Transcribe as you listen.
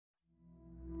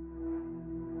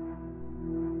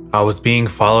I was being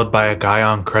followed by a guy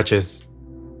on crutches.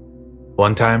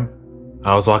 One time,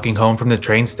 I was walking home from the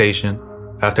train station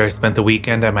after I spent the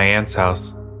weekend at my aunt's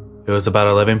house. It was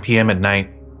about 11 p.m. at night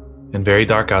and very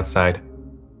dark outside.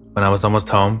 When I was almost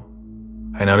home,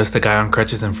 I noticed a guy on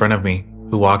crutches in front of me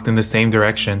who walked in the same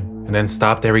direction and then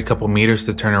stopped every couple meters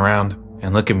to turn around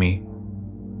and look at me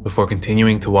before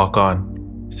continuing to walk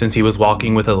on. Since he was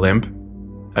walking with a limp,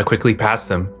 I quickly passed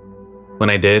him. When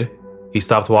I did, he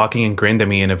stopped walking and grinned at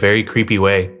me in a very creepy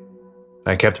way.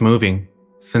 I kept moving,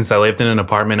 since I lived in an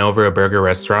apartment over a burger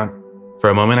restaurant. For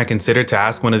a moment, I considered to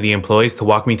ask one of the employees to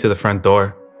walk me to the front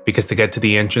door, because to get to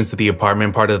the entrance to the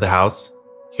apartment part of the house,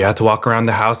 you had to walk around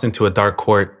the house into a dark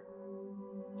court.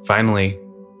 Finally,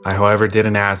 I however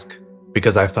didn't ask,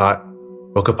 because I thought,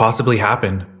 what could possibly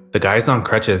happen? The guy's on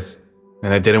crutches,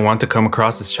 and I didn't want to come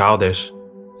across as childish.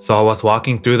 So I was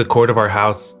walking through the court of our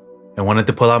house and wanted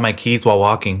to pull out my keys while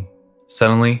walking.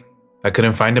 Suddenly, I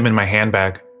couldn't find them in my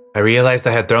handbag. I realized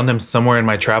I had thrown them somewhere in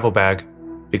my travel bag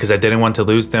because I didn't want to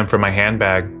lose them from my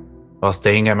handbag while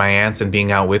staying at my aunt's and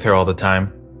being out with her all the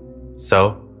time.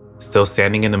 So, still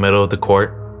standing in the middle of the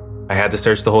court, I had to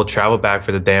search the whole travel bag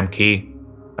for the damn key.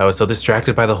 I was so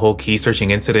distracted by the whole key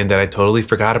searching incident that I totally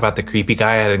forgot about the creepy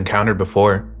guy I had encountered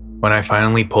before. When I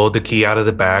finally pulled the key out of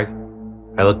the bag,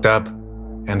 I looked up,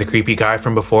 and the creepy guy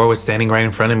from before was standing right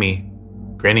in front of me,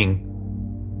 grinning.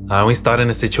 I always thought in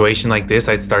a situation like this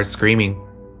I'd start screaming,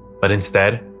 but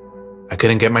instead, I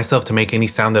couldn't get myself to make any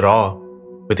sound at all.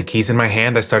 With the keys in my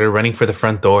hand, I started running for the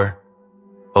front door,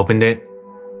 opened it,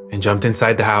 and jumped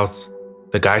inside the house.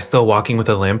 The guy, still walking with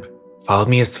a limp, followed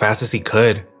me as fast as he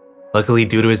could. Luckily,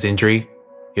 due to his injury,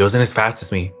 he wasn't as fast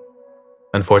as me.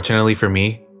 Unfortunately for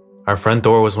me, our front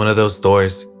door was one of those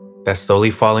doors that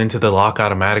slowly fall into the lock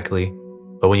automatically,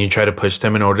 but when you try to push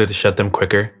them in order to shut them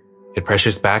quicker, it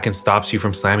pressures back and stops you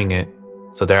from slamming it.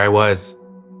 So there I was,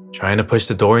 trying to push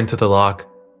the door into the lock,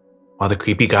 while the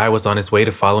creepy guy was on his way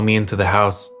to follow me into the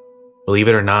house. Believe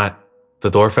it or not,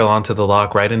 the door fell onto the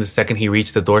lock right in the second he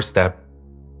reached the doorstep.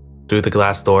 Through the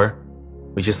glass door,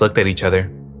 we just looked at each other,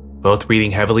 both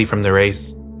breathing heavily from the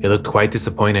race. He looked quite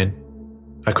disappointed.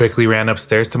 I quickly ran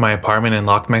upstairs to my apartment and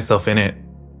locked myself in it.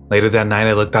 Later that night,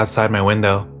 I looked outside my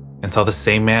window and saw the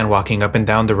same man walking up and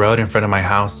down the road in front of my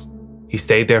house. He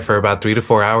stayed there for about 3 to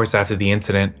 4 hours after the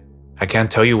incident. I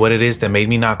can't tell you what it is that made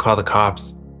me not call the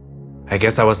cops. I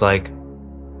guess I was like,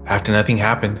 after nothing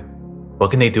happened,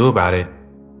 what can they do about it?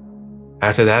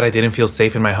 After that, I didn't feel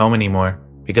safe in my home anymore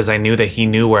because I knew that he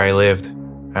knew where I lived.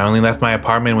 I only left my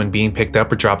apartment when being picked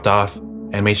up or dropped off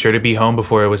and made sure to be home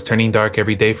before it was turning dark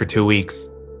every day for 2 weeks.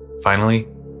 Finally,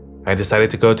 I decided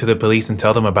to go to the police and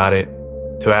tell them about it,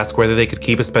 to ask whether they could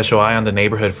keep a special eye on the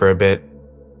neighborhood for a bit.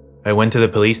 I went to the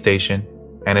police station,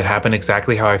 and it happened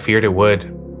exactly how I feared it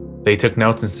would. They took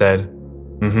notes and said,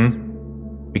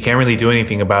 we can't really do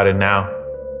anything about it now.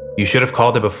 You should have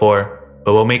called it before,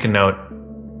 but we'll make a note.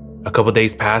 A couple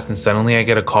days passed and suddenly I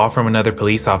get a call from another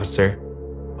police officer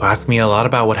who asked me a lot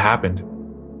about what happened.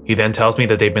 He then tells me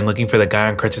that they've been looking for the guy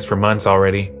on crutches for months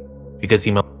already because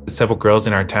he molested several girls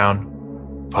in our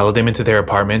town, followed them into their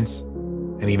apartments,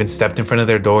 and even stepped in front of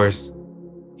their doors.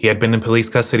 He had been in police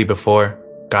custody before,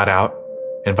 got out,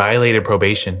 and violated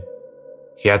probation.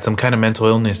 He had some kind of mental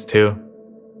illness too.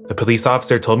 The police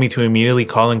officer told me to immediately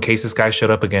call in case this guy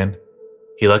showed up again.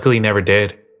 He luckily never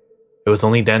did. It was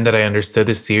only then that I understood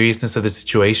the seriousness of the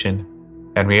situation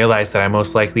and realized that I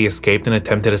most likely escaped an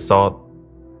attempted assault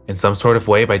in some sort of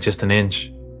way by just an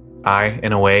inch. I,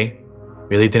 in a way,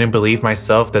 really didn't believe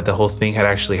myself that the whole thing had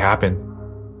actually happened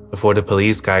before the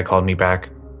police guy called me back.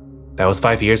 That was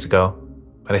 5 years ago,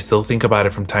 but I still think about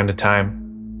it from time to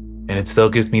time, and it still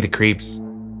gives me the creeps.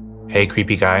 Hey,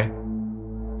 creepy guy,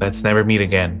 let's never meet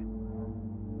again.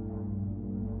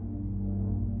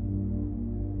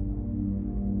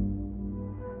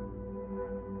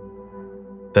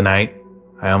 The night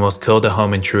I almost killed a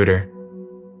home intruder.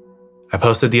 I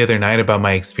posted the other night about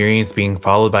my experience being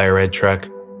followed by a red truck.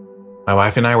 My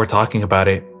wife and I were talking about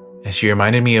it, and she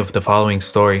reminded me of the following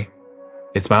story.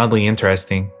 It's mildly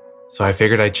interesting, so I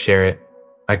figured I'd share it.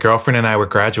 My girlfriend and I were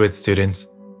graduate students,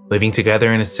 living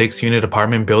together in a 6-unit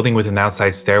apartment building with an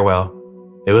outside stairwell.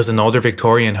 It was an older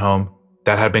Victorian home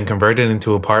that had been converted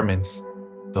into apartments.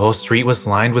 The whole street was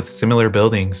lined with similar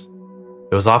buildings.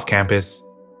 It was off campus,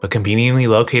 but conveniently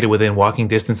located within walking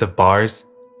distance of bars,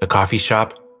 a coffee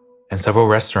shop, and several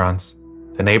restaurants.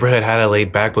 The neighborhood had a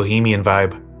laid-back bohemian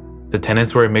vibe. The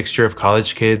tenants were a mixture of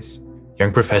college kids,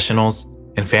 young professionals,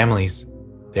 and families.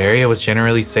 The area was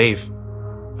generally safe,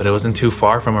 but it wasn't too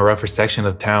far from a rougher section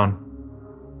of town.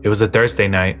 It was a Thursday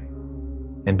night,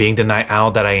 and being the night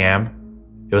owl that I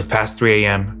am, it was past 3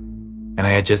 a.m. and I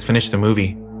had just finished the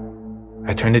movie.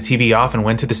 I turned the TV off and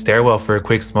went to the stairwell for a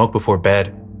quick smoke before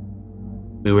bed.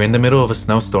 We were in the middle of a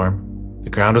snowstorm. The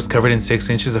ground was covered in 6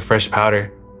 inches of fresh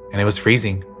powder, and it was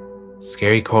freezing.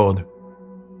 Scary cold.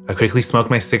 I quickly smoked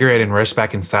my cigarette and rushed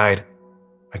back inside.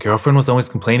 My girlfriend was always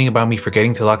complaining about me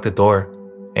forgetting to lock the door,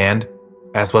 and,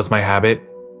 as was my habit,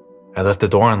 I left the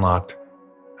door unlocked.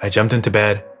 I jumped into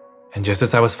bed, and just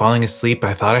as I was falling asleep,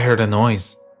 I thought I heard a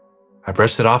noise. I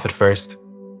brushed it off at first,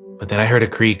 but then I heard a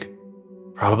creak.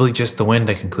 Probably just the wind,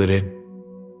 I concluded.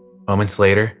 Moments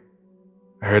later,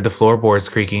 I heard the floorboards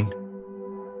creaking.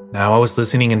 Now I was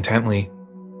listening intently.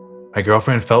 My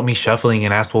girlfriend felt me shuffling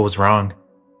and asked what was wrong.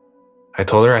 I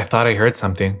told her I thought I heard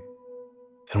something.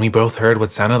 Then we both heard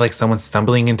what sounded like someone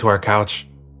stumbling into our couch.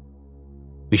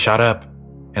 We shot up,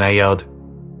 and I yelled,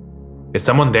 "Is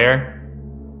someone there?"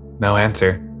 No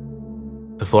answer.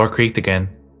 The floor creaked again.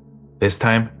 This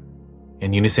time,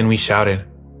 in unison we shouted,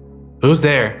 "Who's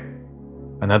there?"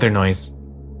 Another noise.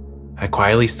 I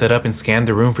quietly stood up and scanned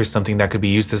the room for something that could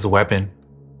be used as a weapon.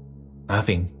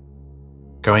 Nothing.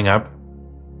 Growing up,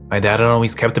 my dad had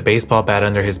always kept a baseball bat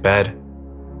under his bed,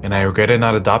 and I regretted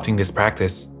not adopting this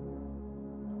practice.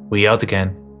 We yelled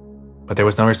again, but there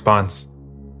was no response.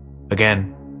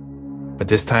 Again, but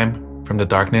this time, from the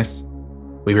darkness,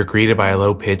 we were greeted by a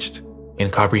low-pitched,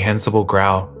 incomprehensible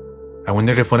growl. I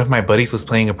wondered if one of my buddies was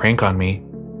playing a prank on me.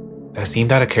 That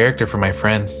seemed out of character for my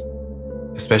friends,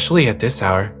 especially at this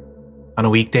hour, on a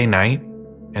weekday night,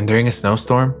 and during a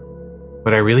snowstorm.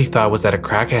 What I really thought was that a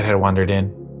crackhead had wandered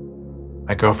in.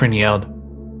 My girlfriend yelled,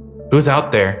 "Who's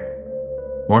out there?"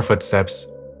 More footsteps.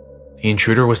 The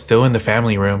intruder was still in the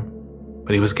family room,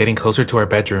 but he was getting closer to our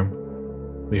bedroom.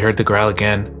 We heard the growl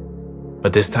again,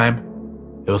 but this time,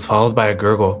 it was followed by a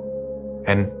gurgle,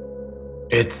 and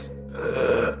it's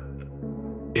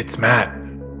Matt.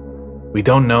 We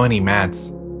don't know any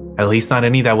Matts, at least not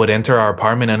any that would enter our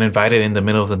apartment uninvited in the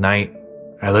middle of the night.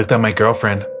 I looked at my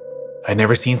girlfriend. I'd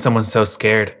never seen someone so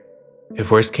scared.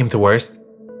 If worst came to worst,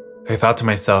 I thought to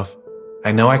myself,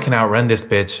 I know I can outrun this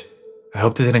bitch. I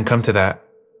hoped it didn't come to that.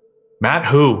 "Matt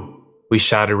who?" we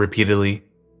shouted repeatedly.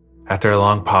 After a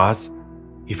long pause,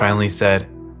 he finally said,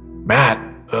 "Matt,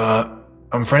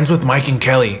 I'm friends with Mike and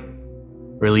Kelly."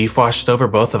 Relief washed over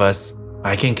both of us.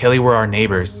 Mike and Kelly were our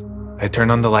neighbors. I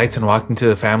turned on the lights and walked into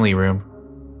the family room.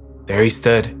 There he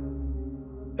stood.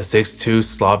 A 6'2",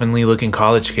 slovenly-looking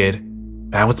college kid.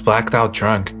 Matt was blacked out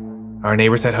drunk. Our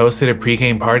neighbors had hosted a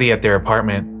pre-game party at their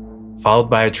apartment, followed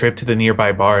by a trip to the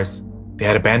nearby bars. They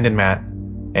had abandoned Matt,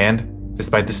 and,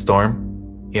 despite the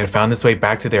storm, he had found his way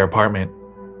back to their apartment.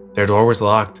 Their door was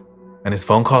locked, and his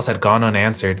phone calls had gone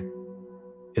unanswered.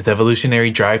 His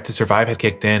evolutionary drive to survive had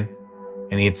kicked in,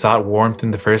 and he had sought warmth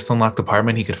in the first unlocked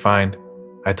apartment he could find.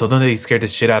 I told him that he scared the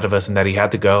shit out of us and that he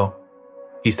had to go.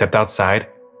 He stepped outside,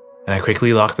 and I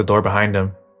quickly locked the door behind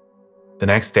him. The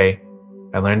next day,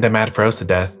 I learned that Matt froze to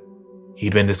death.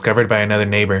 He'd been discovered by another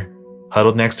neighbor,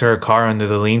 huddled next to her car under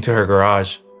the lean to her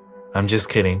garage. I'm just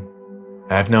kidding.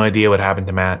 I have no idea what happened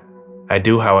to Matt. I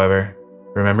do, however,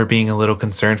 remember being a little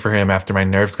concerned for him after my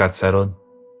nerves got settled.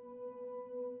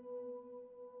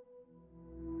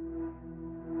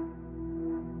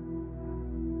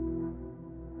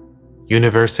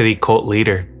 University cult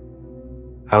leader.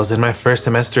 I was in my first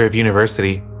semester of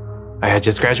university. I had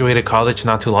just graduated college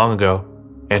not too long ago,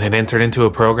 and had entered into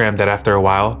a program that after a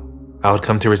while, I would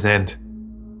come to resent.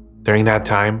 During that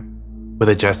time, with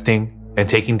adjusting and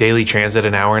taking daily transit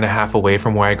an hour and a half away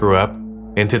from where I grew up,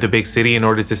 into the big city in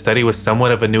order to study was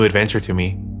somewhat of a new adventure to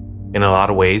me. In a lot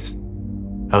of ways,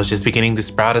 I was just beginning to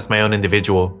sprout as my own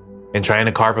individual, and trying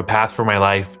to carve a path for my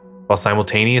life, while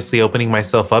simultaneously opening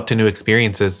myself up to new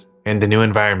experiences and a new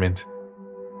environment.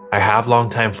 I have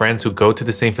longtime friends who go to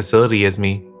the same facility as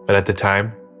me, but at the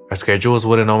time, our schedules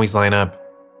wouldn't always line up.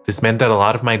 This meant that a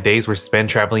lot of my days were spent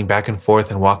traveling back and forth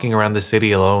and walking around the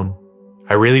city alone.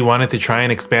 I really wanted to try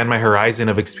and expand my horizon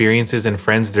of experiences and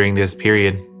friends during this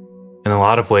period. In a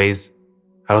lot of ways,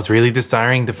 I was really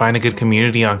desiring to find a good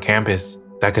community on campus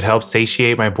that could help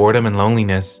satiate my boredom and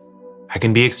loneliness. I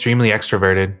can be extremely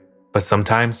extroverted, but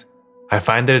sometimes I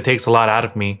find that it takes a lot out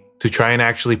of me to try and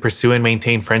actually pursue and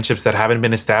maintain friendships that haven't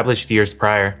been established years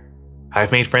prior.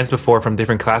 I've made friends before from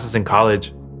different classes in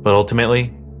college, but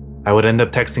ultimately, I would end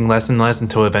up texting less and less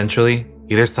until eventually,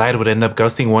 either side would end up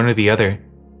ghosting one or the other.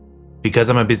 Because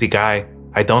I'm a busy guy,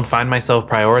 I don't find myself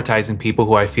prioritizing people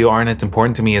who I feel aren't as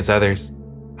important to me as others.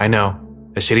 I know,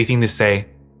 a shitty thing to say,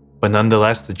 but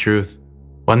nonetheless the truth.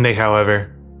 One day,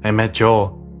 however, I met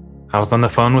Joel. I was on the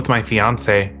phone with my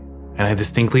fiance, and I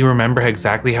distinctly remember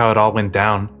exactly how it all went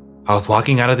down. I was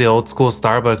walking out of the old school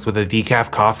Starbucks with a decaf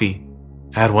coffee.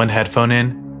 I had one headphone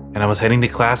in, and I was heading to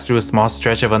class through a small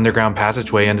stretch of underground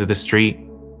passageway under the street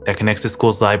that connects the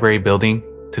school's library building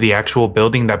to the actual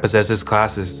building that possesses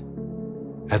classes.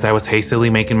 As I was hastily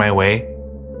making my way,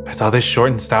 I saw this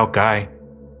short and stout guy,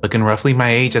 looking roughly my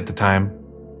age at the time,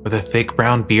 with a thick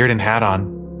brown beard and hat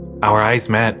on. Our eyes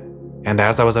met, and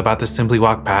as I was about to simply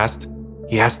walk past,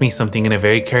 he asked me something in a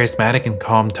very charismatic and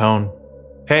calm tone.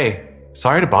 "Hey,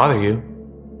 sorry to bother you.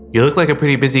 You look like a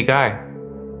pretty busy guy,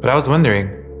 but I was wondering,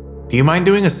 do you mind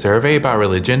doing a survey about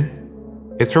religion?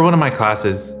 It's for one of my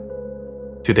classes."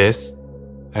 To this,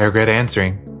 I regret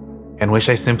answering, and wish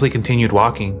I simply continued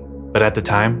walking, but at the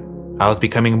time, I was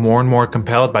becoming more and more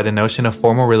compelled by the notion of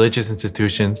formal religious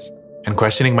institutions and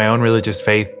questioning my own religious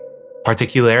faith,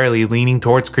 particularly leaning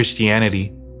towards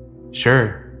Christianity.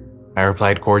 "Sure," I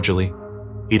replied cordially.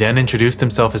 He then introduced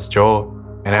himself as Joel,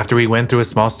 and after we went through a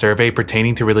small survey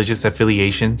pertaining to religious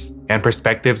affiliations and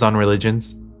perspectives on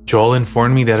religions, Joel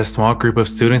informed me that a small group of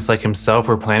students like himself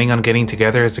were planning on getting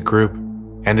together as a group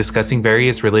and discussing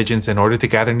various religions in order to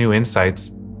gather new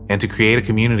insights and to create a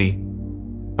community.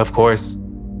 Of course,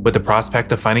 with the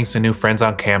prospect of finding some new friends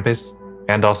on campus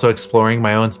and also exploring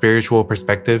my own spiritual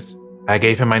perspectives, I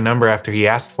gave him my number after he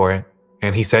asked for it,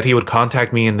 and he said he would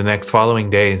contact me in the next following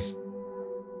days.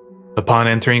 Upon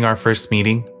entering our first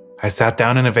meeting, I sat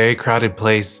down in a very crowded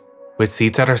place with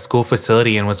seats at our school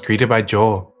facility and was greeted by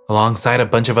Joel alongside a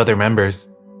bunch of other members.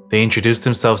 They introduced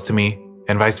themselves to me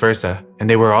and vice versa, and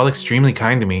they were all extremely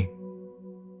kind to me.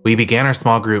 We began our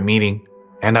small group meeting,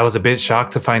 and I was a bit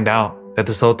shocked to find out that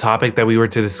the sole topic that we were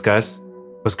to discuss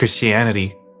was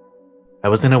Christianity. I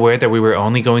wasn't aware that we were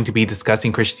only going to be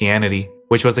discussing Christianity,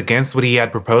 which was against what he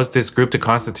had proposed this group to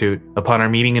constitute upon our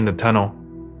meeting in the tunnel.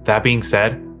 That being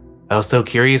said, I was still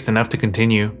curious enough to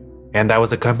continue, and I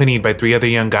was accompanied by 3 other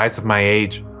young guys of my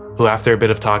age, who after a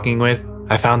bit of talking with,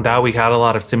 I found out we had a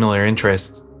lot of similar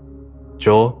interests.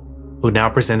 Joel, who now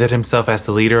presented himself as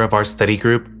the leader of our study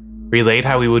group, relayed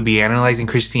how we would be analyzing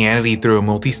Christianity through a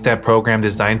multi-step program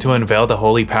designed to unveil the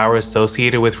holy power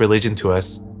associated with religion to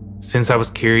us. Since I was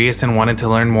curious and wanted to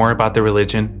learn more about the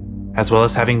religion, as well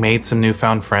as having made some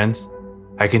newfound friends,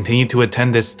 I continued to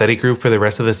attend this study group for the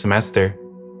rest of the semester,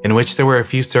 in which there were a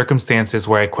few circumstances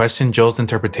where I questioned Joel's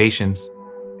interpretations,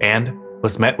 and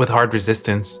was met with hard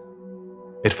resistance.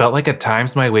 It felt like at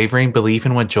times my wavering belief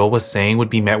in what Joel was saying would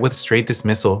be met with straight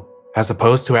dismissal, as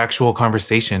opposed to actual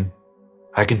conversation.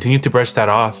 I continued to brush that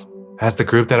off, as the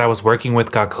group that I was working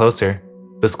with got closer.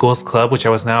 The school's club, which I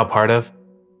was now a part of,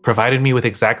 provided me with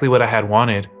exactly what I had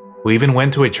wanted. We even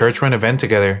went to a church-run event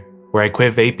together, where I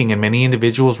quit vaping and many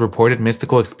individuals reported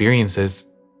mystical experiences.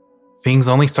 Things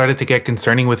only started to get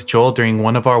concerning with Joel during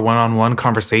one of our one-on-one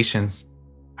conversations.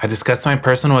 I discussed my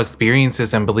personal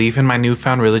experiences and belief in my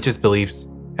newfound religious beliefs,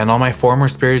 and all my former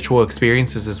spiritual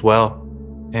experiences as well.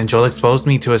 And Joel exposed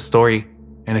me to a story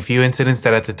and a few incidents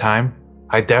that at the time,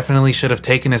 I definitely should have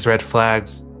taken as red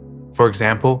flags. For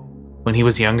example, when he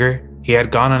was younger, he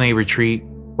had gone on a retreat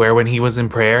where when he was in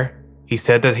prayer, he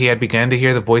said that he had begun to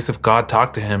hear the voice of God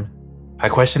talk to him. I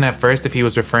questioned at first if he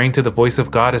was referring to the voice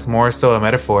of God as more so a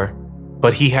metaphor,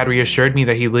 but he had reassured me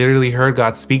that he literally heard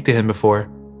God speak to him before.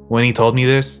 When he told me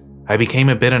this, I became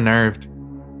a bit unnerved.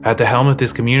 At the helm of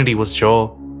this community was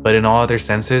Joel, but in all other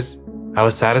senses, I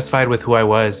was satisfied with who I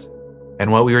was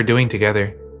and what we were doing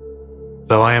together.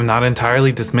 Though I am not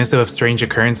entirely dismissive of strange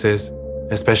occurrences,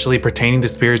 especially pertaining to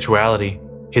spirituality,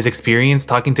 his experience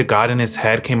talking to God in his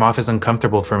head came off as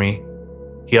uncomfortable for me.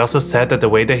 He also said that the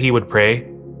way that he would pray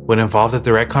would involve a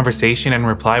direct conversation and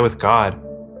reply with God.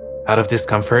 Out of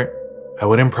discomfort, I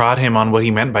wouldn't prod him on what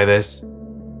he meant by this.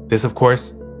 This, of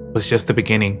course, was just the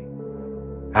beginning.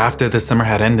 After the summer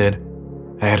had ended,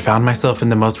 I had found myself in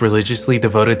the most religiously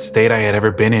devoted state I had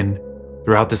ever been in.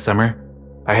 Throughout the summer,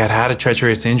 I had had a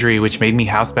treacherous injury which made me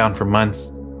housebound for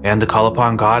months, and to call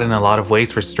upon God in a lot of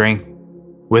ways for strength.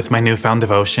 With my newfound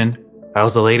devotion, I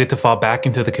was elated to fall back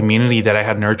into the community that I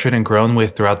had nurtured and grown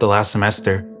with throughout the last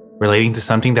semester, relating to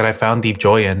something that I found deep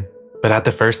joy in. But at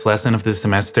the first lesson of the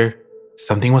semester,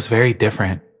 something was very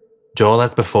different. Joel,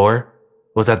 as before,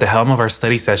 was at the helm of our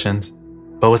study sessions,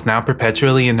 but was now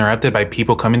perpetually interrupted by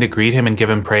people coming to greet him and give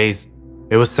him praise.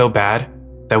 It was so bad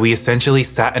that we essentially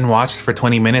sat and watched for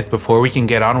 20 minutes before we can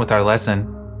get on with our lesson,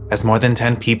 as more than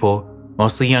 10 people,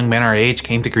 mostly young men our age,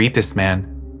 came to greet this man.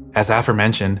 As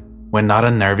aforementioned, when not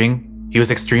unnerving, he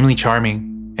was extremely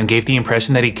charming and gave the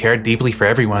impression that he cared deeply for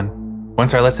everyone.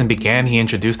 Once our lesson began, he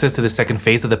introduced us to the second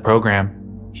phase of the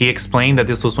program. He explained that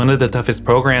this was one of the toughest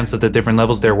programs of the different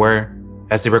levels there were,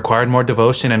 as it required more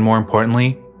devotion and, more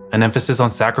importantly, an emphasis on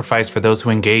sacrifice for those who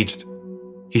engaged.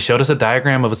 He showed us a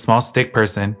diagram of a small stick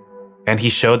person, and he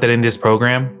showed that in this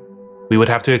program, we would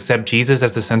have to accept Jesus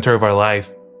as the center of our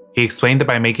life. He explained that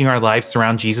by making our lives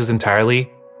surround Jesus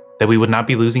entirely, that we would not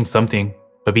be losing something,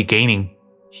 but be gaining.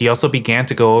 He also began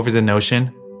to go over the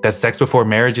notion that sex before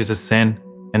marriage is a sin,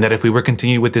 and that if we were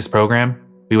continued with this program,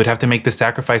 we would have to make the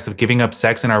sacrifice of giving up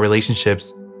sex in our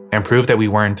relationships and prove that we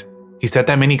weren't. He said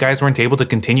that many guys weren't able to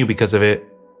continue because of it.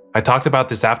 I talked about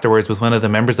this afterwards with one of the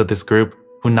members of this group,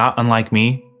 who, not unlike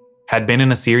me, had been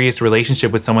in a serious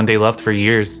relationship with someone they loved for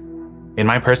years. In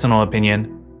my personal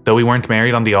opinion, though we weren't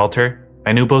married on the altar,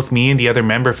 I knew both me and the other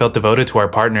member felt devoted to our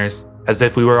partners, as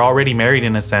if we were already married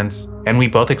in a sense, and we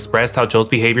both expressed how Joel's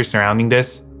behavior surrounding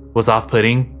this was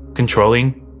off-putting,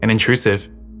 controlling, and intrusive.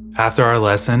 After our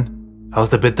lesson, I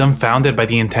was a bit dumbfounded by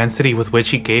the intensity with which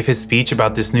he gave his speech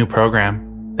about this new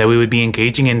program that we would be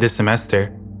engaging in this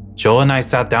semester. Joel and I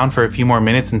sat down for a few more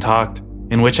minutes and talked,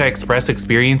 in which I expressed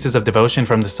experiences of devotion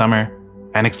from the summer,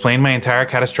 and explained my entire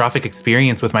catastrophic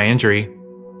experience with my injury.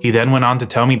 He then went on to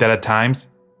tell me that at times,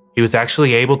 he was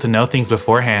actually able to know things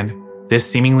beforehand.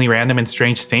 This seemingly random and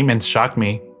strange statement shocked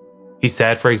me. He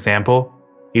said, for example,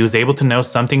 he was able to know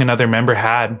something another member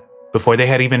had before they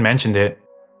had even mentioned it.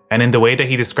 And in the way that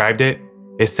he described it,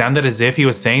 it sounded as if he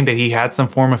was saying that he had some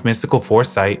form of mystical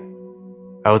foresight.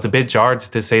 I was a bit jarred,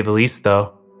 to say the least,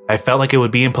 though. I felt like it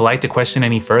would be impolite to question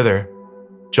any further.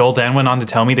 Joel then went on to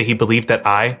tell me that he believed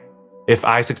that if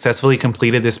I successfully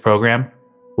completed this program,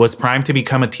 was primed to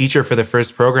become a teacher for the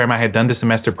first program I had done the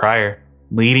semester prior,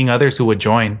 leading others who would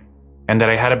join, and that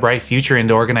I had a bright future in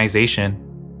the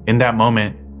organization. In that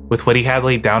moment, with what he had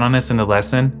laid down on us in the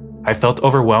lesson, I felt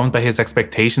overwhelmed by his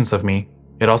expectations of me.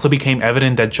 It also became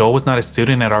evident that Joel was not a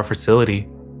student at our facility.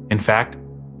 In fact,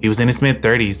 he was in his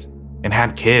mid-30s and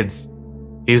had kids.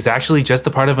 He was actually just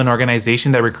a part of an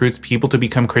organization that recruits people to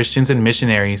become Christians and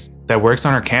missionaries that works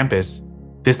on our campus.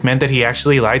 This meant that he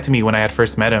actually lied to me when I had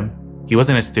first met him. He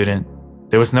wasn't a student.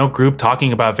 There was no group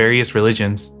talking about various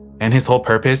religions, and his whole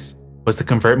purpose was to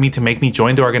convert me to make me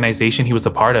join the organization he was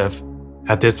a part of.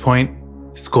 At this point,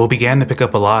 school began to pick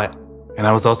up a lot, and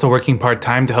I was also working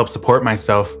part-time to help support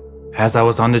myself. As I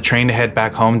was on the train to head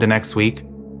back home the next week,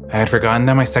 I had forgotten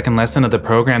that my second lesson of the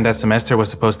program that semester was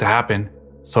supposed to happen,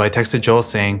 so I texted Joel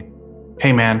saying,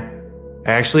 "Hey man,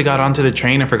 I actually got onto the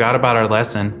train and forgot about our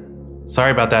lesson.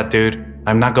 Sorry about that, dude.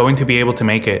 I'm not going to be able to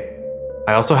make it.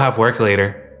 I also have work later."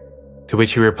 To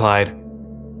which he replied,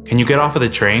 "Can you get off of the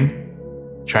train?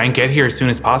 Try and get here as soon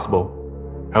as possible."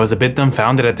 I was a bit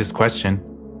dumbfounded at this question.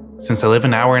 Since I live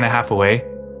an hour and a half away,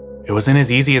 it wasn't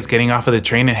as easy as getting off of the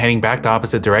train and heading back the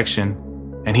opposite direction,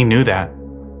 and he knew that.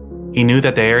 He knew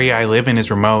that the area I live in is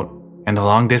remote and a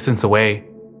long distance away.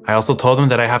 I also told him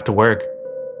that I have to work,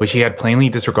 which he had plainly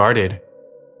disregarded.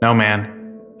 "No man,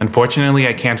 unfortunately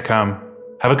I can't come.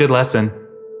 Have a good lesson,"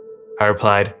 I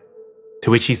replied. To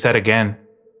which he said again,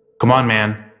 "Come on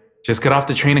man, just get off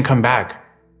the train and come back."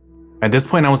 At this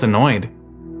point I was annoyed.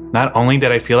 Not only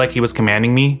did I feel like he was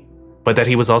commanding me, but that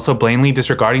he was also blatantly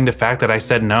disregarding the fact that I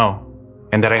said no,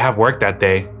 and that I have work that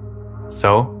day. So,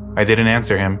 I didn't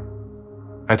answer him.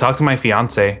 I talked to my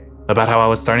fiance about how I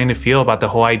was starting to feel about the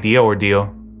whole idea ordeal,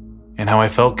 and how I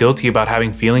felt guilty about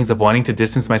having feelings of wanting to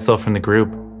distance myself from the group,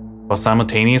 while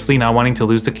simultaneously not wanting to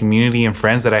lose the community and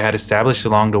friends that I had established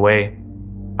along the way.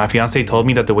 My fiance told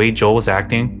me that the way Joel was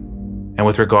acting, and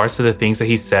with regards to the things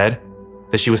that he said,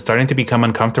 that she was starting to become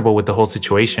uncomfortable with the whole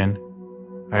situation.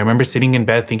 I remember sitting in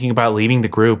bed thinking about leaving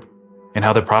the group, and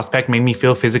how the prospect made me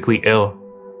feel physically ill.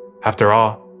 After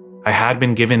all, I had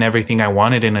been given everything I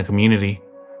wanted in a community,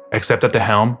 except at the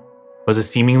helm was a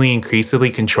seemingly increasingly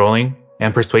controlling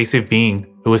and persuasive being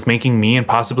who was making me and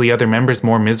possibly other members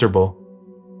more miserable.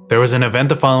 There was an event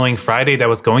the following Friday that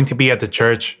was going to be at the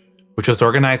church, which was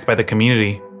organized by the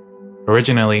community.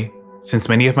 Originally, since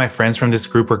many of my friends from this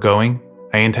group were going,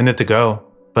 I intended to go,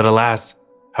 but alas,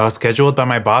 I was scheduled by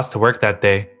my boss to work that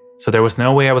day, so there was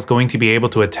no way I was going to be able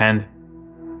to attend.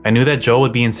 I knew that Joel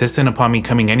would be insistent upon me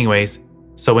coming anyways,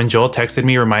 so when Joel texted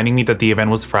me reminding me that the event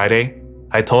was Friday,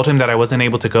 I told him that I wasn't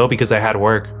able to go because I had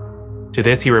work. To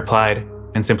this he replied,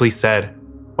 and simply said,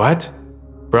 "What?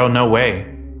 Bro, no way.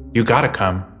 You gotta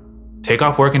come. Take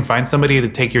off work and find somebody to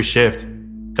take your shift.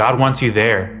 God wants you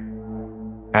there."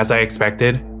 As I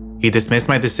expected, he dismissed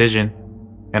my decision,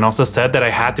 and also said that I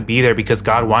had to be there because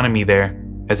God wanted me there,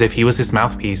 as if he was his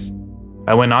mouthpiece.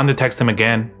 I went on to text him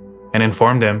again, and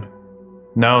informed him,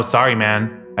 "No, sorry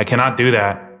man, I cannot do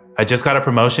that. I just got a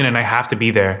promotion and I have to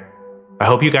be there. I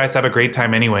hope you guys have a great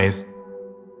time anyways."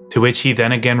 To which he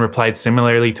then again replied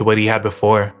similarly to what he had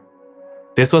before.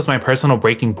 This was my personal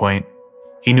breaking point.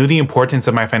 He knew the importance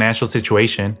of my financial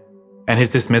situation, and his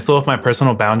dismissal of my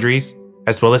personal boundaries,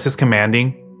 as well as his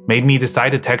commanding, made me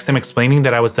decide to text him explaining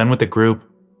that I was done with the group.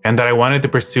 and that I wanted to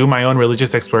pursue my own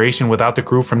religious exploration without the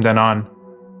group from then on.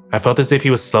 I felt as if he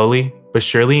was slowly, but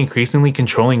surely increasingly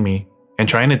controlling me and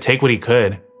trying to take what he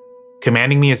could,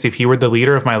 commanding me as if he were the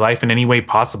leader of my life in any way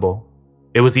possible.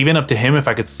 It was even up to him if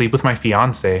I could sleep with my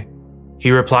fiancée.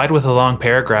 He replied with a long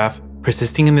paragraph,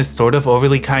 persisting in this sort of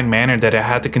overly kind manner that I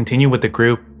had to continue with the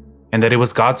group, and that it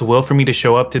was God's will for me to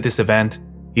show up to this event,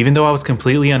 even though I was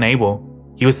completely unable.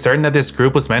 He was certain that this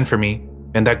group was meant for me,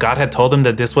 and that God had told him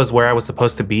that this was where I was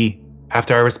supposed to be.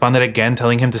 After I responded again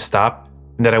telling him to stop,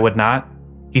 and that I would not,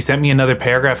 he sent me another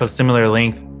paragraph of similar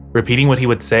length, repeating what he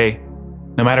would say.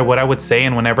 No matter what I would say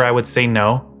and whenever I would say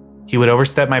no, he would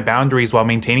overstep my boundaries while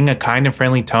maintaining a kind and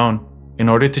friendly tone in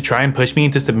order to try and push me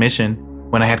into submission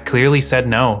when I had clearly said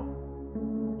no.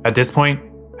 At this point,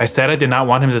 I said I did not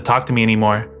want him to talk to me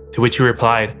anymore, to which he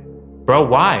replied, "Bro,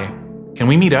 why? Can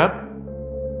we meet up?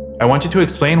 I want you to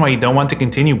explain why you don't want to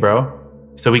continue, bro,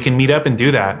 so we can meet up and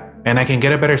do that, and I can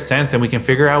get a better sense and we can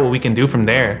figure out what we can do from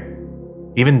there."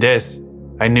 Even this,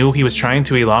 I knew he was trying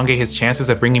to elongate his chances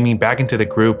of bringing me back into the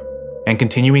group and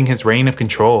continuing his reign of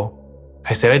control.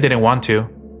 I said I didn't want to,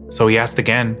 so he asked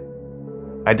again.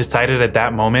 I decided at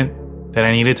that moment that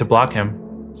I needed to block him,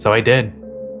 so I did.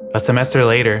 A semester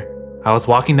later, I was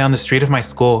walking down the street of my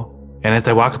school, and as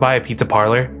I walked by a pizza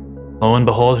parlor, lo and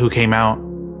behold, who came out?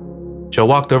 Joe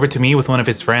walked over to me with one of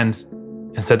his friends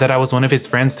and said that I was one of his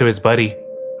friends to his buddy.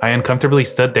 I uncomfortably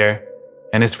stood there,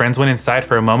 and his friends went inside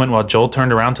for a moment while Joel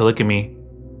turned around to look at me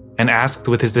and asked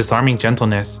with his disarming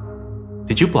gentleness,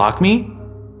 "Did you block me?"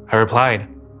 I replied,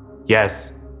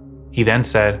 "Yes." He then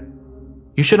said,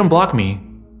 "You shouldn't block me.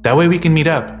 That way we can meet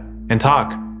up and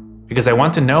talk, because I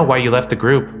want to know why you left the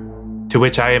group." To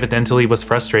which I evidently was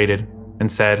frustrated and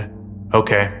said,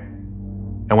 "Okay,"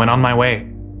 and went on my way.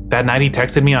 That night he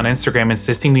texted me on Instagram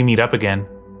insisting we meet up again,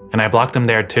 and I blocked him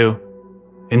there too.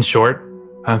 In short,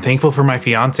 I'm thankful for my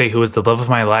fiancée who is the love of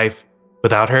my life.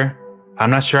 Without her, I'm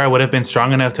not sure I would have been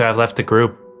strong enough to have left the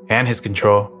group and his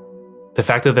control. The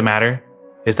fact of the matter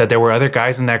is that there were other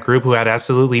guys in that group who had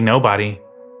absolutely nobody.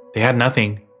 They had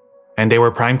nothing, and they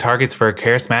were prime targets for a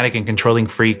charismatic and controlling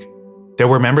freak. There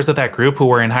were members of that group who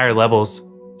were in higher levels,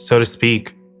 so to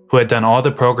speak, who had done all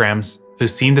the programs, who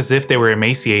seemed as if they were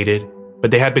emaciated,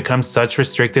 but they had become such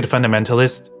restricted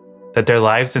fundamentalists that their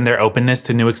lives and their openness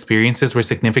to new experiences were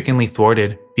significantly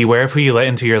thwarted. Beware of who you let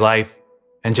into your life.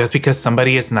 And just because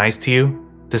somebody is nice to you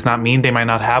does not mean they might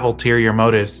not have ulterior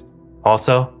motives.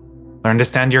 Also, learn to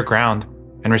stand your ground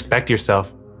and respect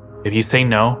yourself. If you say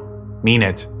no, mean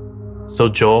it. So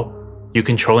Joel, you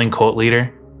controlling cult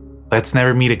leader, let's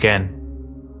never meet again.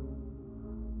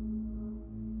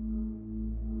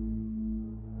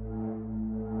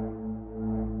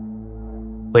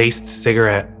 Laced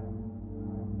cigarette.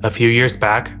 A few years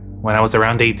back, when I was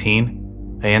around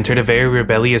 18, I entered a very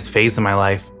rebellious phase in my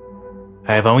life.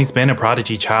 I have always been a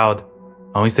prodigy child,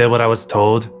 always did what I was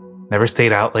told, never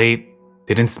stayed out late,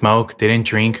 didn't smoke, didn't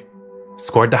drink,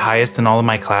 scored the highest in all of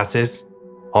my classes.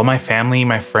 All my family,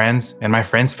 my friends, and my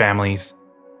friends' families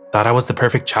thought I was the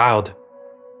perfect child.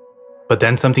 But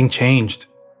then something changed.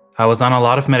 I was on a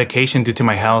lot of medication due to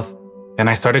my health, and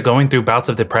I started going through bouts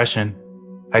of depression.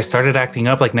 I started acting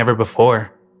up like never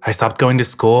before. I stopped going to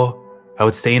school, I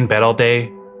would stay in bed all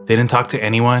day, didn't talk to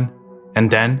anyone,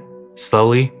 and then,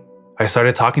 slowly, I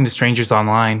started talking to strangers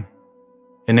online.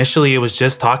 Initially, it was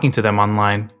just talking to them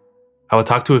online. I would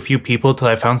talk to a few people till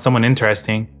I found someone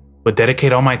interesting, would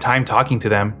dedicate all my time talking to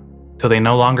them, till they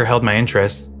no longer held my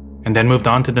interest, and then moved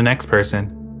on to the next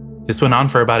person. This went on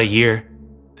for about a year.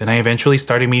 Then I eventually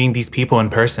started meeting these people in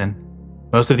person.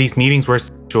 Most of these meetings were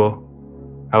sexual.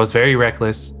 I was very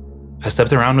reckless. I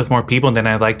slept around with more people than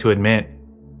I'd like to admit,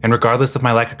 and regardless of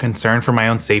my lack of concern for my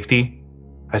own safety,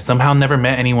 I somehow never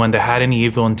met anyone that had any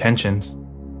evil intentions.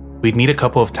 We'd meet a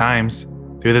couple of times,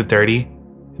 through the 30,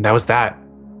 and that was that.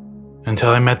 Until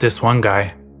I met this one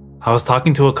guy. I was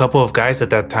talking to a couple of guys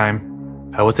at that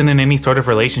time. I wasn't in any sort of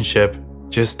relationship,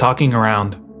 just talking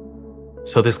around.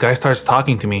 So this guy starts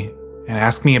talking to me and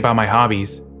asks me about my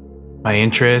hobbies, my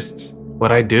interests,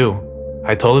 what I do.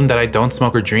 I told him that I don't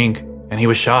smoke or drink, and he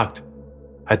was shocked.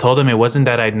 I told him it wasn't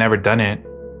that I'd never done it.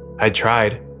 I'd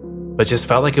tried, but just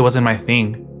felt like it wasn't my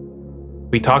thing.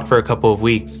 We talked for a couple of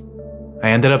weeks. I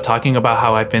ended up talking about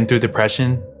how I've been through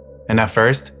depression, and at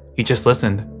first, he just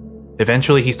listened.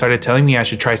 Eventually, he started telling me I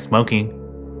should try smoking.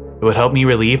 It would help me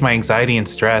relieve my anxiety and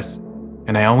stress,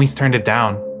 and I always turned it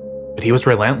down, but he was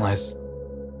relentless.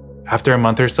 After a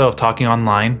month or so of talking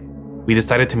online, we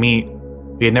decided to meet.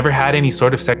 We had never had any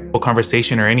sort of sexual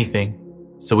conversation or anything,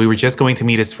 so we were just going to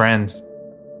meet as friends.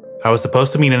 I was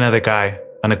supposed to meet another guy,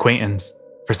 an acquaintance,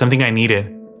 for something I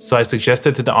needed, so I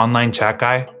suggested to the online chat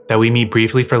guy that we meet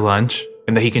briefly for lunch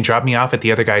and that he can drop me off at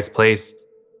the other guy's place.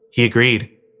 He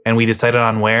agreed, and we decided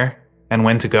on where and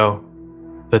when to go.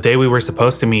 The day we were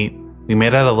supposed to meet, we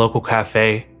met at a local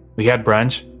cafe, we had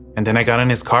brunch, and then I got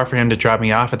in his car for him to drop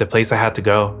me off at the place I had to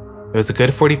go. It was a good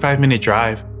 45-minute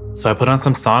drive, so I put on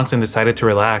some songs and decided to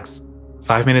relax.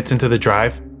 5 minutes into the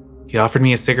drive, he offered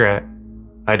me a cigarette.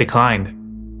 I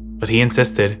declined, but he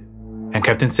insisted, and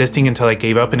kept insisting until I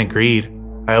gave up and agreed.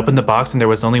 I opened the box and there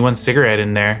was only one cigarette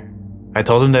in there. I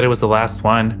told him that it was the last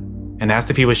one, and asked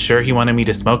if he was sure he wanted me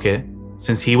to smoke it,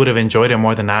 since he would have enjoyed it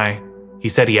more than I. He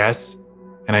said yes,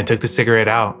 and I took the cigarette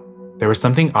out. There was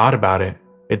something odd about it.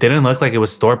 It didn't look like it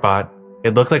was store-bought.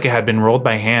 It looked like it had been rolled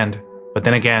by hand, but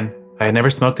then again, I had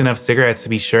never smoked enough cigarettes to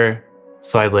be sure,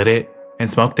 so I lit it and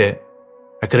smoked it.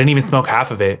 I couldn't even smoke half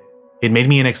of it. It made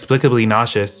me inexplicably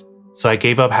nauseous, so I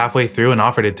gave up halfway through and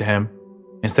offered it to him.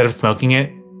 Instead of smoking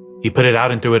it, he put it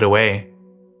out and threw it away.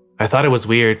 I thought it was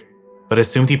weird, but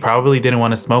assumed he probably didn't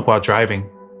want to smoke while driving.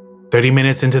 30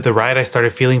 minutes into the ride, I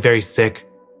started feeling very sick.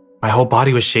 My whole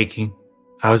body was shaking.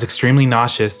 I was extremely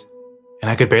nauseous,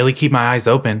 and I could barely keep my eyes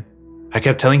open. I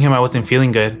kept telling him I wasn't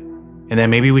feeling good, and that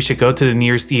maybe we should go to the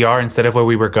nearest ER instead of where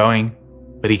we were going,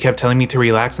 but he kept telling me to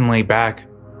relax and lay back.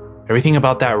 Everything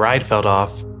about that ride felt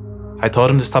off. I told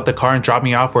him to stop the car and drop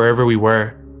me off wherever we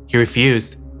were. He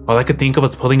refused. All I could think of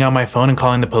was pulling out my phone and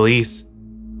calling the police.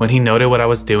 When he noted what I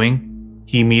was doing,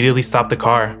 he immediately stopped the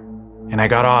car, and I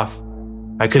got off.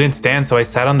 I couldn't stand, so I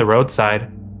sat on the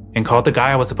roadside and called the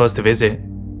guy I was supposed to visit.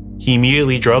 He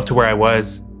immediately drove to where I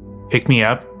was, picked me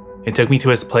up, and took me to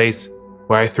his place,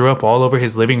 where I threw up all over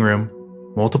his living room,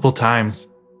 multiple times.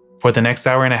 For the next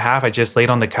hour and a half, I just laid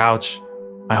on the couch,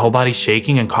 my whole body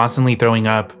shaking and constantly throwing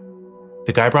up.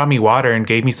 The guy brought me water and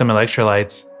gave me some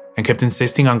electrolytes, and kept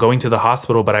insisting on going to the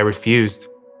hospital, but I refused.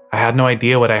 I had no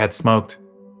idea what I had smoked,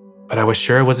 but I was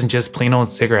sure it wasn't just plain old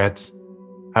cigarettes.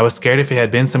 I was scared if it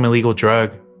had been some illegal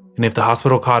drug, and if the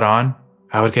hospital caught on,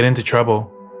 I would get into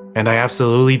trouble, and I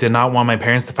absolutely did not want my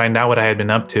parents to find out what I had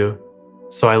been up to.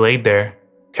 So I laid there,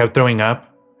 kept throwing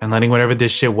up, and letting whatever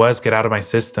this shit was get out of my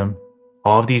system.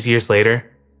 All of these years later,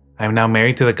 I am now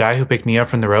married to the guy who picked me up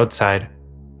from the roadside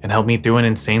and helped me through an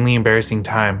insanely embarrassing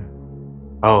time.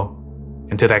 Oh,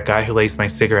 and to that guy who laced my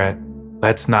cigarette,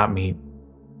 let's not meet.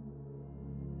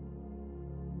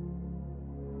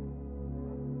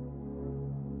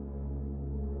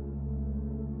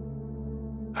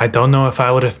 I don't know if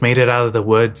I would have made it out of the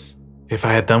woods if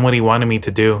I had done what he wanted me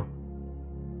to do.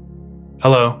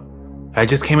 Hello, I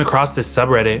just came across this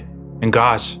subreddit, and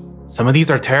gosh, some of these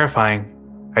are terrifying.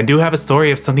 I do have a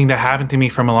story of something that happened to me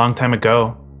from a long time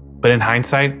ago, but in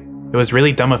hindsight, it was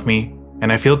really dumb of me,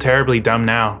 and I feel terribly dumb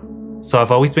now. So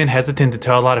I've always been hesitant to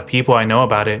tell a lot of people I know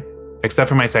about it, except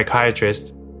for my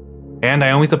psychiatrist. And I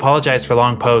always apologize for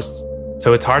long posts,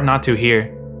 so it's hard not to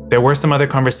here. There were some other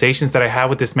conversations that I had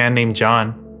with this man named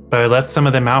John, but I left some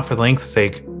of them out for length's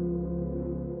sake.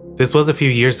 This was a few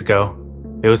years ago.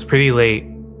 It was pretty late,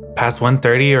 past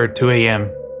 1:30 or 2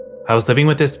 a.m. I was living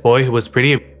with this boy who was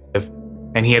pretty abusive,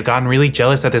 and he had gotten really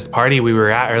jealous at this party we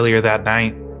were at earlier that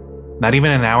night. Not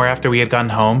even an hour after we had gotten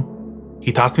home,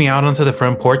 he tossed me out onto the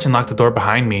front porch and locked the door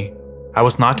behind me. I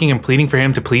was knocking and pleading for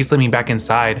him to please let me back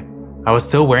inside. I was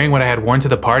still wearing what I had worn to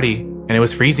the party, and it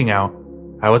was freezing out.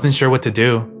 I wasn't sure what to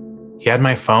do. He had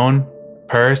my phone,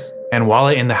 purse, and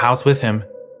wallet in the house with him,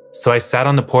 so I sat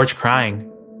on the porch crying.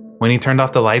 When he turned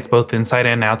off the lights both inside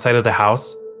and outside of the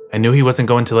house, I knew he wasn't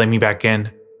going to let me back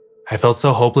in. I felt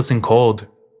so hopeless and cold.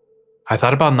 I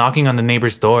thought about knocking on the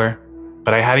neighbor's door,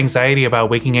 but I had anxiety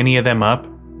about waking any of them up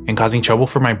and causing trouble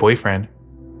for my boyfriend.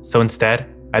 So instead,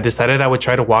 I decided I would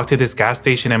try to walk to this gas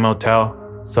station and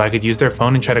motel so I could use their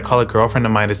phone and try to call a girlfriend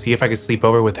of mine to see if I could sleep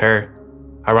over with her.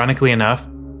 Ironically enough,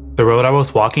 the road I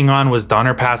was walking on was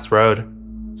Donner Pass Road,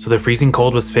 so the freezing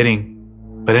cold was fitting.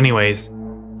 But anyways,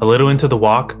 a little into the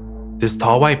walk, this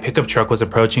tall white pickup truck was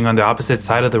approaching on the opposite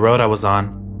side of the road I was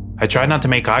on. I tried not to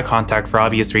make eye contact for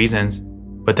obvious reasons,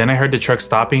 but then I heard the truck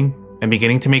stopping and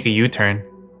beginning to make a U-turn,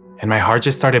 and my heart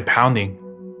just started pounding.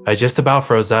 I just about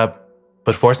froze up,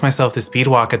 but forced myself to speed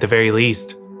walk at the very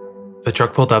least. The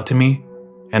truck pulled up to me,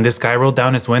 and this guy rolled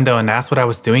down his window and asked what I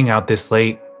was doing out this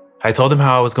late. I told him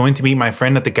how I was going to meet my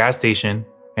friend at the gas station,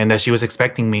 and that she was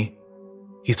expecting me.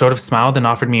 He sort of smiled and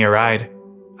offered me a ride.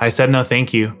 I said no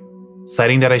thank you,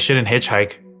 citing that I shouldn't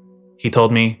hitchhike. He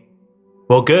told me,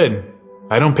 "Well, good.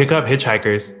 I don't pick up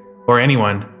hitchhikers, or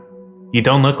anyone. You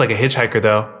don't look like a hitchhiker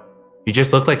though. You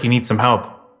just look like you need some help."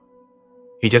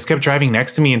 He just kept driving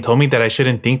next to me and told me that I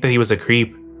shouldn't think that he was a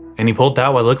creep, and he pulled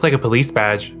out what looked like a police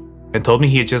badge and told me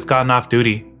he had just gotten off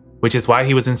duty, which is why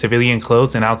he was in civilian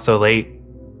clothes and out so late.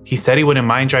 He said he wouldn't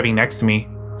mind driving next to me,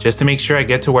 just to make sure I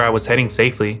get to where I was heading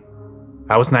safely.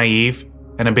 I was naive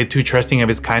and a bit too trusting of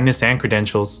his kindness and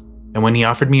credentials, and when he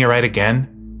offered me a ride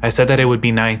again, I said that it would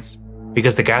be nice,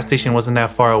 because the gas station wasn't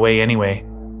that far away anyway.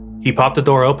 He popped the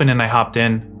door open and I hopped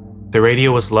in. The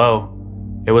radio was low.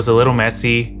 It was a little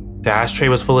messy. The ashtray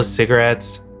was full of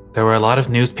cigarettes. There were a lot of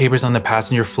newspapers on the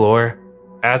passenger floor.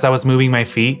 As I was moving my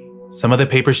feet, some of the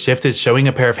papers shifted, showing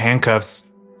a pair of handcuffs,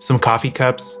 some coffee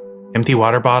cups, empty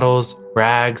water bottles,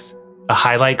 rags, a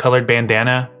highlight-colored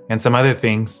bandana, and some other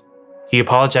things. He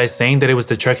apologized, saying that it was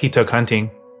the truck he took hunting,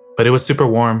 but it was super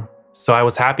warm, so I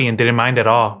was happy and didn't mind at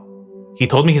all. He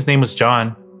told me his name was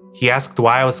John. He asked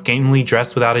why I was scantily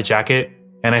dressed without a jacket,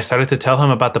 and I started to tell him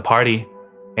about the party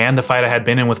and the fight I had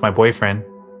been in with my boyfriend.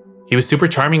 He was super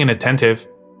charming and attentive.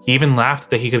 He even laughed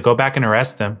that he could go back and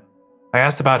arrest him. I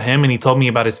asked about him and he told me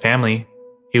about his family.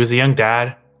 He was a young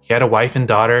dad. He had a wife and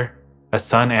daughter, a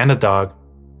son and a dog.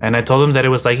 And I told him that it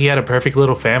was like he had a perfect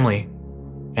little family.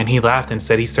 And he laughed and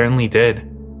said he certainly did.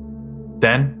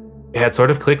 Then, it had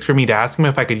sort of clicked for me to ask him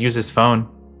if I could use his phone,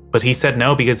 but he said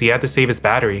no because he had to save his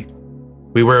battery.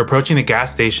 We were approaching the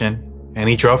gas station, and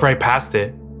he drove right past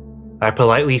it. I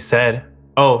politely said,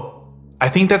 "Oh, I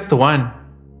think that's the one,"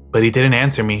 but he didn't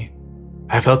answer me.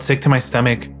 I felt sick to my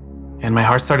stomach, and my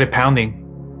heart started pounding.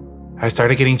 I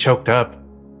started getting choked up.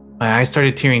 My eyes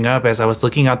started tearing up as I was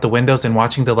looking out the windows and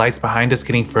watching the lights behind us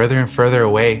getting further and further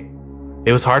away.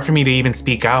 It was hard for me to even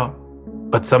speak out,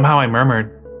 but somehow I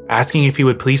murmured, asking if he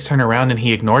would please turn around, and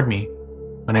he ignored me.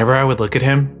 Whenever I would look at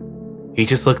him, he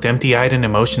just looked empty-eyed and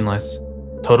emotionless,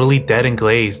 totally dead and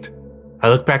glazed. I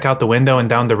looked back out the window and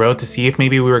down the road to see if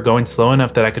maybe we were going slow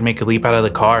enough that I could make a leap out of the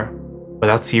car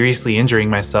without seriously injuring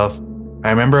myself. I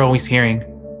remember always hearing,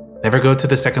 "Never go to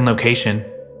the second location,"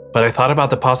 but I thought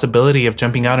about the possibility of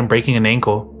jumping out and breaking an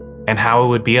ankle, and how it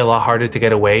would be a lot harder to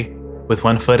get away with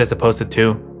one foot as opposed to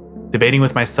two, debating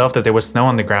with myself that there was snow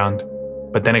on the ground.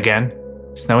 But then again,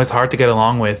 snow is hard to get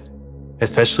along with,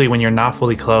 especially when you're not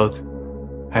fully clothed.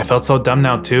 I felt so dumb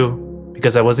now too,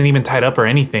 because I wasn't even tied up or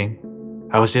anything.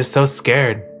 I was just so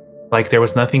scared, like there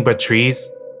was nothing but trees,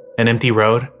 an empty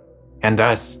road, and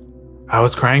us. I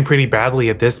was crying pretty badly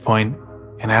at this point,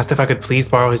 and asked if I could please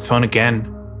borrow his phone again,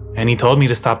 and he told me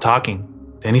to stop talking.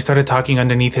 Then he started talking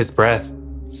underneath his breath,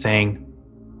 saying,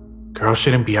 "Girls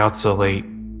shouldn't be out so late.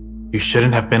 You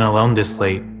shouldn't have been alone this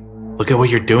late. Look at what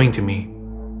you're doing to me.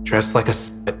 Dressed like a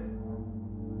slut,"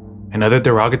 and other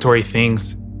derogatory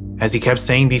things. As he kept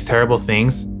saying these terrible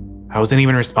things, I wasn't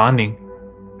even responding.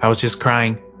 I was just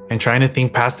crying and trying to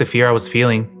think past the fear I was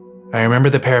feeling. I remember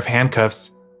the pair of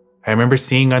handcuffs. I remember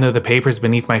seeing under the papers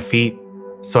beneath my feet,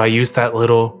 so I used that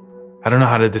little, I don't know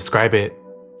how to describe it,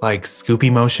 like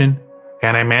scoopy motion,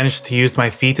 and I managed to use my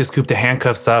feet to scoop the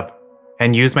handcuffs up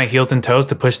and use my heels and toes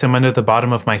to push them under the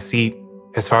bottom of my seat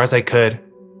as far as I could.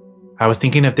 I was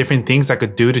thinking of different things I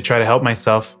could do to try to help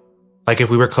myself, like if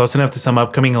we were close enough to some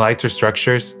upcoming lights or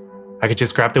structures, I could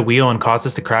just grab the wheel and cause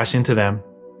us to crash into them.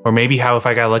 Or maybe how if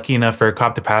I got lucky enough for a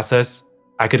cop to pass us,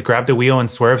 I could grab the wheel and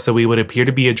swerve so we would appear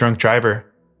to be a drunk driver,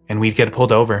 and we'd get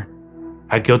pulled over.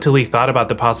 I guiltily thought about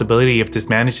the possibility if this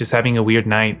man is just having a weird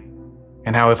night,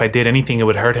 and how if I did anything it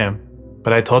would hurt him,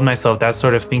 but I told myself that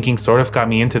sort of thinking sort of got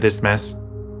me into this mess.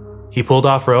 He pulled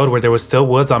off road where there was still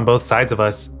woods on both sides of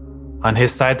us. On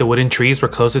his side, the wooden trees were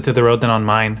closer to the road than on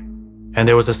mine, and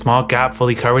there was a small gap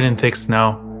fully covered in thick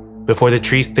snow, before the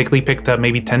trees thickly picked up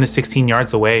maybe 10 to 16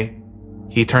 yards away.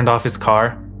 He turned off his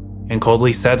car, and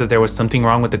coldly said that there was something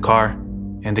wrong with the car,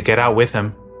 and to get out with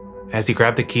him. As he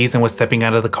grabbed the keys and was stepping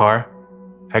out of the car,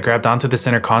 I grabbed onto the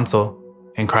center console,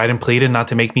 and cried and pleaded not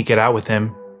to make me get out with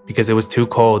him, because it was too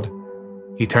cold.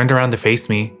 He turned around to face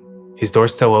me, his door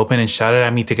still open, and shouted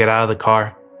at me to get out of the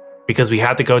car, because we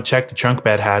had to go check the trunk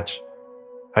bed hatch.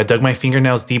 I dug my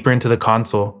fingernails deeper into the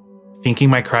console, thinking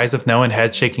my cries of no and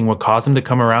head shaking would cause him to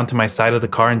come around to my side of the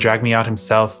car and drag me out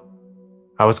himself.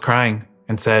 I was crying,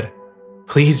 and said,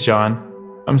 "Please, John,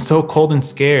 I'm so cold and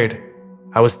scared."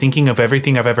 I was thinking of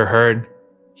everything I've ever heard.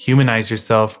 Humanize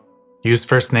yourself. Use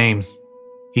first names.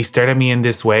 He stared at me in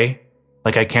this way,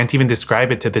 like I can't even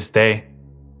describe it to this day.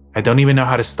 I don't even know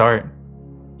how to start.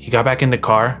 He got back in the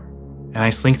car, and I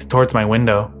slinked towards my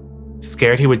window,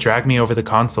 scared he would drag me over the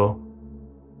console.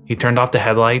 He turned off the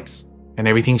headlights, and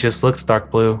everything just looked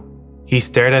dark blue. He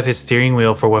stared at his steering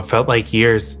wheel for what felt like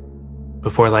years,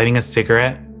 before lighting a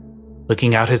cigarette,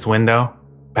 looking out his window,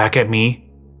 back at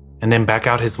me, and then back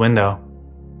out his window.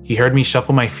 He heard me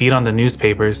shuffle my feet on the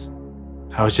newspapers.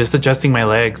 I was just adjusting my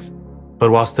legs,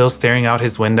 but while still staring out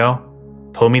his window,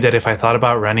 told me that if I thought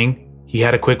about running, he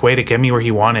had a quick way to get me where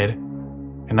he wanted.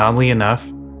 And oddly enough,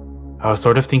 I was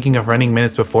sort of thinking of running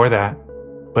minutes before that.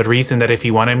 but reasoned that if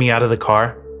he wanted me out of the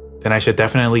car, then I should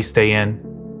definitely stay in.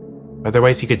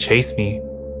 Otherwise he could chase me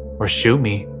or shoot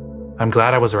me. I'm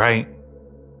glad I was right.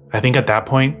 I think at that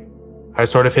point, I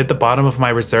sort of hit the bottom of my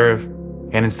reserve,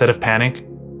 and instead of panic,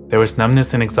 there was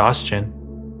numbness and exhaustion.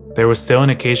 There was still an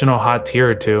occasional hot tear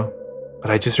or two, but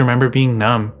I just remember being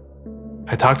numb.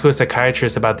 I talked to a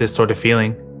psychiatrist about this sort of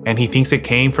feeling, and he thinks it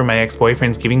came from my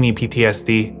ex-boyfriends giving me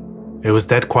PTSD. It was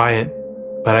dead quiet,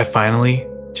 but I finally,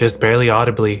 just barely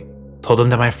audibly, told him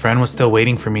that my friend was still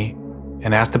waiting for me,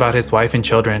 and asked about his wife and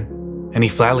children, and he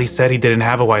flatly said he didn't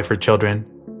have a wife or children,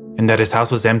 and that his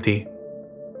house was empty.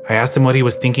 I asked him what he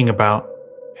was thinking about,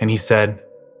 and he said,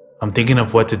 "I'm thinking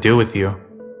of what to do with you."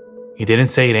 He didn't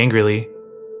say it angrily.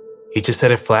 He just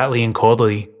said it flatly and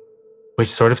coldly, which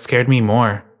sort of scared me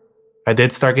more. I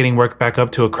did start getting worked back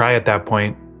up to a cry at that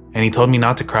point, and he told me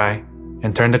not to cry,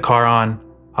 and turned the car on,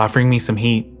 offering me some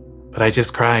heat, but I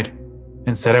just cried,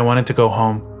 and said I wanted to go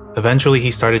home. Eventually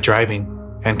he started driving,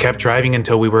 and kept driving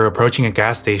until we were approaching a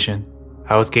gas station.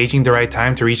 I was gauging the right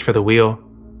time to reach for the wheel,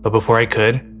 but before I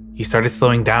could, he started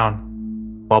slowing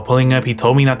down. While pulling up, he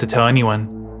told me not to tell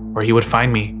anyone, or he would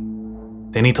find me.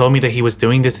 Then he told me that he was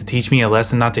doing this to teach me a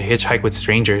lesson not to hitchhike with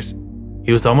strangers.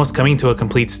 He was almost coming to a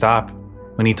complete stop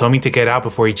when he told me to get out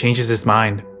before he changes his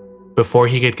mind. Before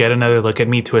he could get another look at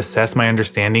me to assess my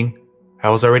understanding, I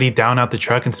was already down out the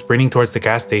truck and sprinting towards the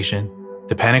gas station.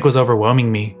 The panic was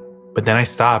overwhelming me, but then I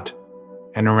stopped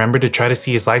and remembered to try to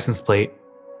see his license plate.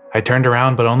 I turned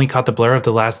around but only caught the blur of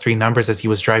the last 3 numbers as he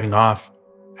was driving off.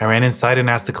 I ran inside and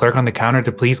asked the clerk on the counter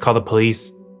to please call the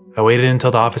police. I waited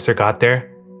until the officer got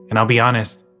there, and I'll be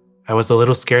honest, I was a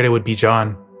little scared it would be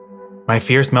John. My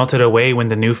fears melted away when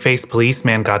the new-faced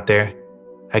policeman got there.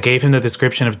 I gave him the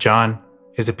description of John,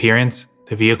 his appearance,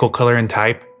 the vehicle color and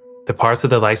type, the parts of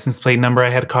the license plate number I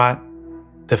had caught,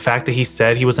 the fact that he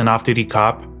said he was an off-duty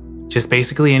cop, just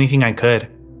basically anything I could.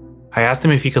 I asked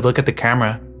him if he could look at the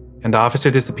camera, and the officer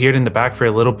disappeared in the back for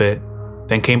a little bit,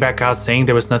 then came back out saying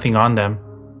there was nothing on them.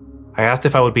 I asked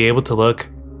if I would be able to look,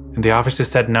 and the officer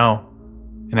said no,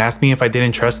 and asked me if I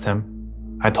didn't trust him.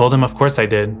 I told him of course I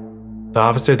did. The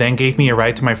officer then gave me a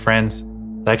ride to my friends,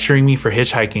 lecturing me for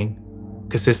hitchhiking,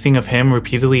 consisting of him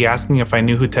repeatedly asking if I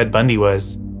knew who Ted Bundy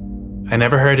was. I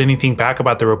never heard anything back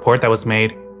about the report that was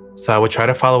made, so I would try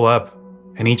to follow up,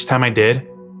 and each time I did,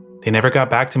 they never got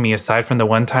back to me aside from the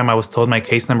one time I was told my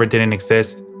case number didn't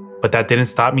exist, but that didn't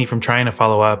stop me from trying to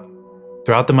follow up.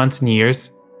 Throughout the months and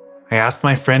years, I asked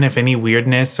my friend if any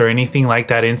weirdness or anything like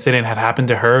that incident had happened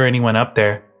to her or anyone up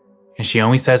there, and she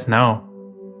only says no.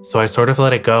 So I sort of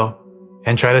let it go,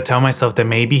 and try to tell myself that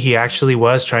maybe he actually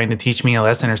was trying to teach me a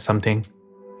lesson or something.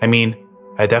 I mean,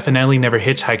 I definitely never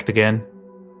hitchhiked again,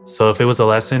 so if it was a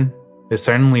lesson, it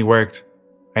certainly worked.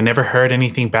 I never heard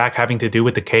anything back having to do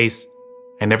with the case.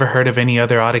 I never heard of any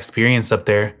other odd experience up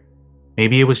there.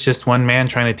 Maybe it was just one man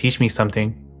trying to teach me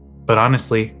something. But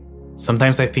honestly,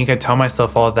 sometimes I think I tell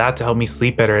myself all that to help me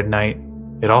sleep better at night.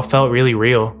 It all felt really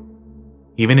real.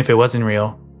 Even if it wasn't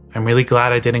real, I'm really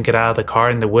glad I didn't get out of the car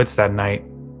in the woods that night.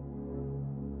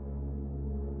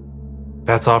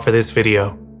 That's all for this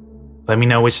video. Let me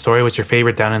know which story was your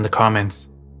favorite down in the comments.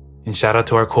 And shout out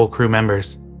to our cool crew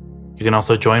members. You can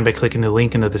also join by clicking the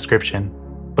link in the description.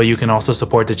 But you can also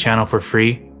support the channel for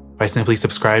free by simply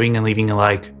subscribing and leaving a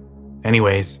like.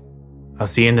 Anyways, I'll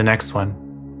see you in the next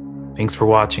one. Thanks for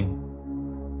watching.